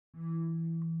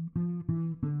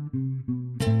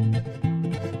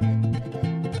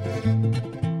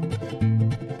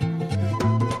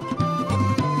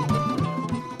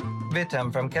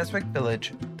Witam from Keswick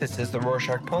Village. This is the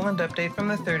Rorschach Poland update from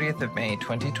the 30th of May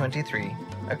 2023.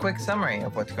 A quick summary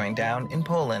of what's going down in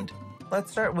Poland. Let's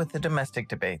start with the domestic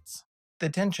debates. The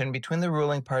tension between the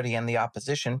ruling party and the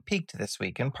opposition peaked this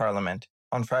week in Parliament.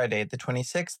 On Friday, the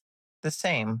 26th, the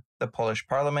Sejm, the Polish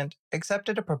Parliament,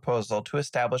 accepted a proposal to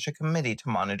establish a committee to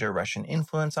monitor Russian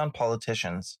influence on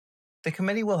politicians. The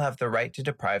committee will have the right to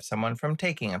deprive someone from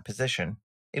taking a position.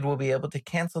 It will be able to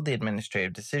cancel the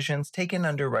administrative decisions taken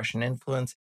under Russian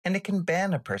influence, and it can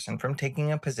ban a person from taking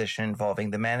a position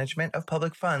involving the management of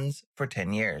public funds for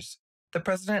 10 years. The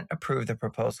president approved the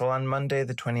proposal on Monday,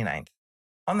 the 29th.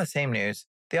 On the same news,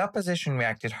 the opposition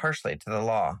reacted harshly to the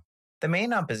law. The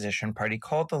main opposition party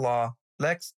called the law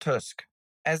Lex Tusk,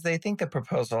 as they think the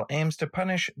proposal aims to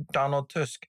punish Donald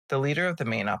Tusk, the leader of the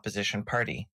main opposition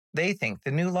party. They think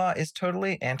the new law is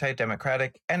totally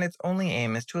anti-democratic and its only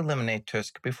aim is to eliminate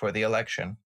Tusk before the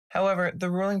election. However, the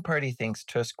ruling party thinks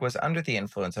Tusk was under the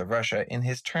influence of Russia in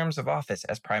his terms of office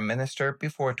as prime minister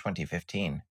before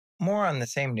 2015. More on the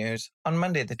same news, on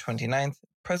Monday the 29th,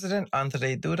 President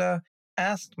Andrzej Duda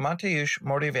asked Mateusz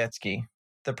Morawiecki,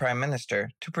 the prime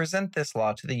minister, to present this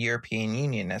law to the European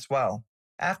Union as well.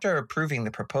 After approving the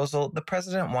proposal, the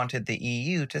president wanted the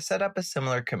EU to set up a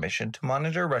similar commission to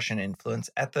monitor Russian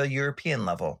influence at the European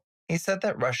level. He said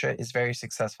that Russia is very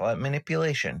successful at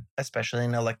manipulation, especially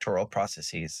in electoral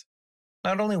processes.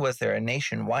 Not only was there a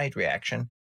nationwide reaction,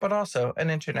 but also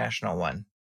an international one.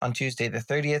 On Tuesday the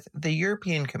 30th, the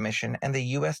European Commission and the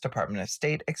U.S. Department of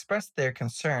State expressed their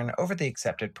concern over the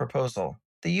accepted proposal.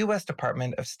 The U.S.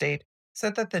 Department of State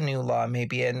said that the new law may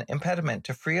be an impediment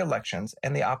to free elections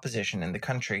and the opposition in the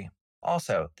country.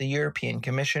 Also, the European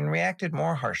Commission reacted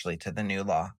more harshly to the new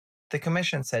law. The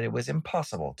Commission said it was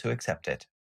impossible to accept it.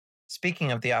 Speaking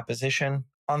of the opposition,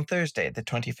 on Thursday, the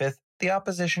 25th, the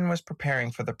opposition was preparing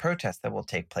for the protest that will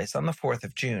take place on the 4th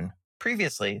of June.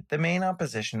 Previously, the main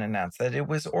opposition announced that it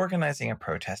was organizing a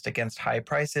protest against high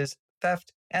prices,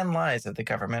 theft, and lies of the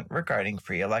government regarding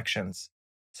free elections.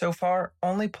 So far,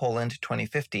 only Poland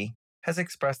 2050 has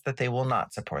expressed that they will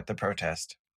not support the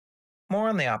protest. More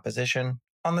on the opposition.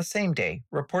 On the same day,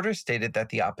 reporters stated that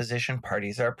the opposition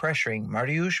parties are pressuring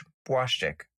Mariusz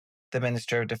Błaszczyk, the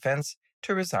Minister of Defense,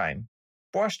 to resign.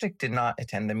 Błaszczyk did not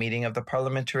attend the meeting of the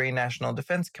Parliamentary National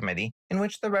Defense Committee, in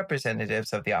which the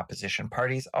representatives of the opposition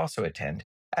parties also attend,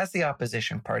 as the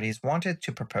opposition parties wanted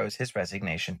to propose his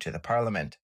resignation to the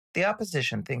parliament. The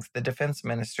opposition thinks the defense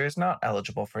minister is not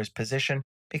eligible for his position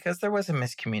because there was a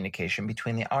miscommunication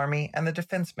between the army and the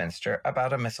defense minister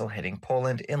about a missile hitting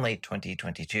Poland in late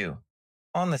 2022.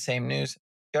 On the same news,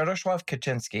 Jarosław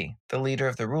Kaczyński, the leader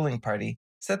of the ruling party,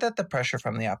 said that the pressure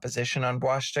from the opposition on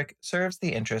Błaszczyk serves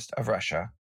the interest of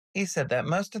Russia. He said that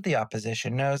most of the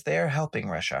opposition knows they are helping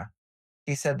Russia.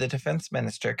 He said the defense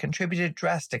minister contributed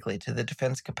drastically to the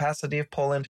defense capacity of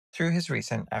Poland through his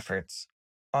recent efforts.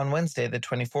 On Wednesday, the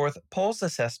 24th, polls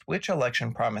assessed which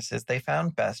election promises they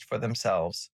found best for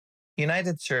themselves.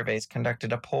 United Surveys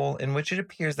conducted a poll in which it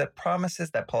appears that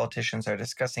promises that politicians are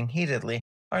discussing heatedly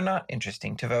are not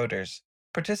interesting to voters.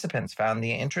 Participants found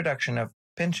the introduction of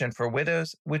pension for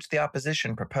widows, which the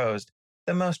opposition proposed,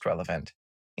 the most relevant.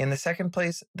 In the second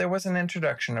place, there was an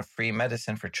introduction of free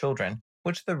medicine for children,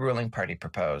 which the ruling party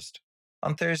proposed.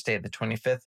 On Thursday, the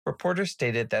 25th, reporters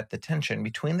stated that the tension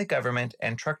between the government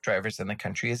and truck drivers in the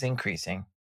country is increasing.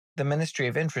 The Ministry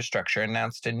of Infrastructure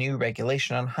announced a new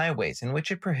regulation on highways in which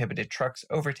it prohibited trucks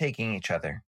overtaking each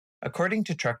other. According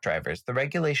to truck drivers, the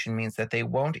regulation means that they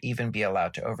won't even be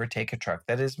allowed to overtake a truck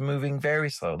that is moving very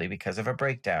slowly because of a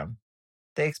breakdown.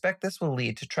 They expect this will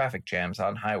lead to traffic jams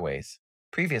on highways.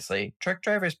 Previously, truck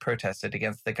drivers protested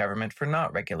against the government for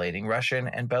not regulating Russian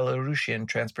and Belarusian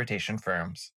transportation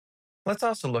firms. Let's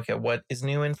also look at what is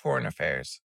new in foreign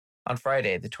affairs. On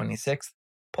Friday, the 26th,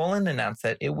 Poland announced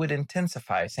that it would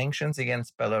intensify sanctions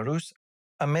against Belarus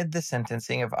amid the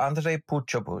sentencing of Andrzej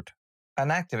Poczobut, an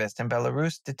activist in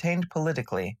Belarus detained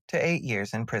politically to 8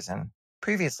 years in prison.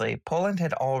 Previously, Poland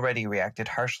had already reacted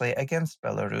harshly against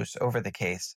Belarus over the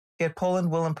case, yet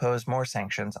Poland will impose more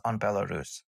sanctions on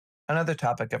Belarus. Another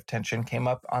topic of tension came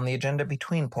up on the agenda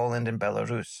between Poland and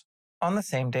Belarus. On the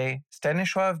same day,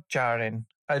 Stanisław Jarin,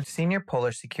 a senior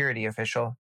Polish security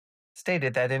official,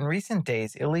 stated that in recent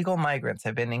days illegal migrants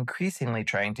have been increasingly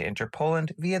trying to enter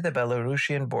Poland via the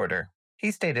Belarusian border.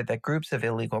 He stated that groups of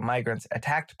illegal migrants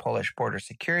attacked Polish border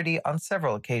security on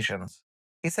several occasions.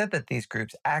 He said that these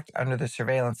groups act under the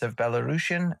surveillance of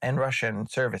Belarusian and Russian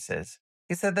services.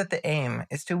 He said that the aim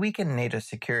is to weaken NATO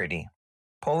security.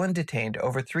 Poland detained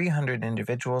over 300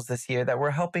 individuals this year that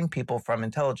were helping people from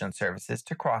intelligence services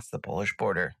to cross the Polish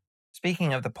border.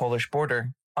 Speaking of the Polish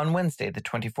border, On Wednesday, the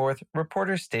 24th,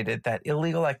 reporters stated that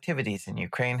illegal activities in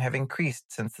Ukraine have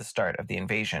increased since the start of the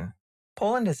invasion.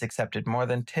 Poland has accepted more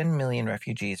than 10 million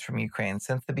refugees from Ukraine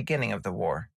since the beginning of the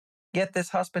war. Yet this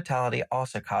hospitality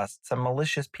also caused some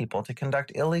malicious people to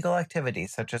conduct illegal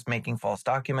activities such as making false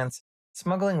documents,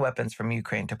 smuggling weapons from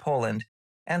Ukraine to Poland,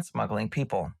 and smuggling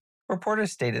people.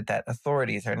 Reporters stated that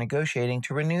authorities are negotiating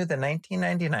to renew the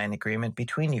 1999 agreement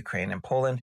between Ukraine and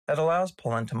Poland that allows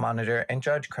Poland to monitor and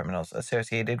judge criminals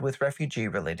associated with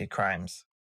refugee-related crimes.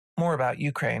 More about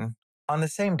Ukraine. On the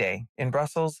same day, in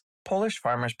Brussels, Polish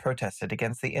farmers protested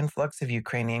against the influx of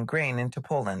Ukrainian grain into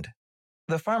Poland.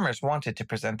 The farmers wanted to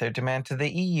present their demand to the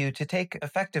EU to take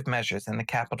effective measures in the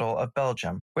capital of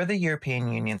Belgium, where the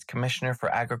European Union's Commissioner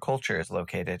for Agriculture is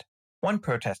located. One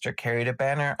protester carried a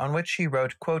banner on which she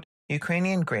wrote, quote,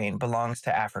 "Ukrainian grain belongs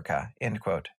to Africa," end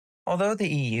quote. Although the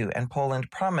EU and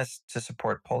Poland promised to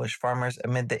support Polish farmers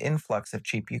amid the influx of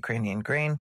cheap Ukrainian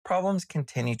grain, problems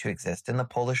continue to exist in the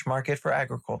Polish market for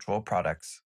agricultural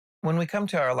products. When we come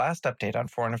to our last update on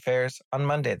foreign affairs, on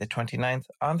Monday the 29th,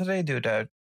 Andrzej Duda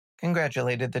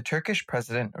congratulated the Turkish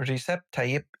President Recep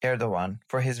Tayyip Erdogan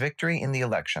for his victory in the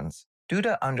elections.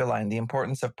 Duda underlined the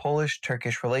importance of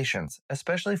Polish-Turkish relations,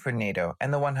 especially for NATO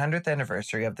and the 100th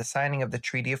anniversary of the signing of the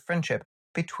Treaty of Friendship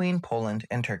between Poland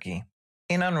and Turkey.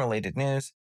 In unrelated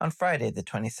news, on Friday the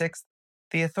 26th,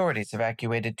 the authorities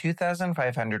evacuated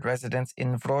 2,500 residents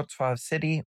in Wrocław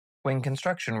city when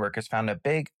construction workers found a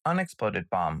big, unexploded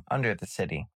bomb under the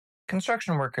city.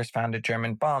 Construction workers found a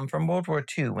German bomb from World War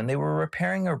II when they were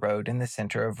repairing a road in the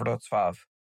center of Wrocław.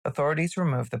 Authorities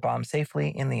removed the bomb safely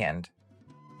in the end.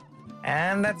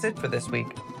 And that's it for this week.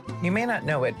 You may not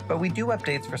know it, but we do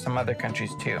updates for some other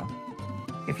countries too.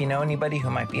 If you know anybody who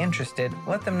might be interested,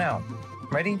 let them know.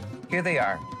 Ready? Here they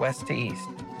are, west to east.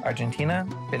 Argentina,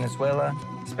 Venezuela,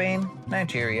 Spain,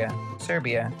 Nigeria,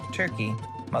 Serbia, Turkey,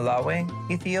 Malawi,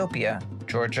 Ethiopia,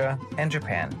 Georgia, and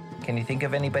Japan. Can you think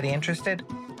of anybody interested?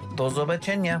 Do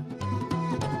zobaczenia!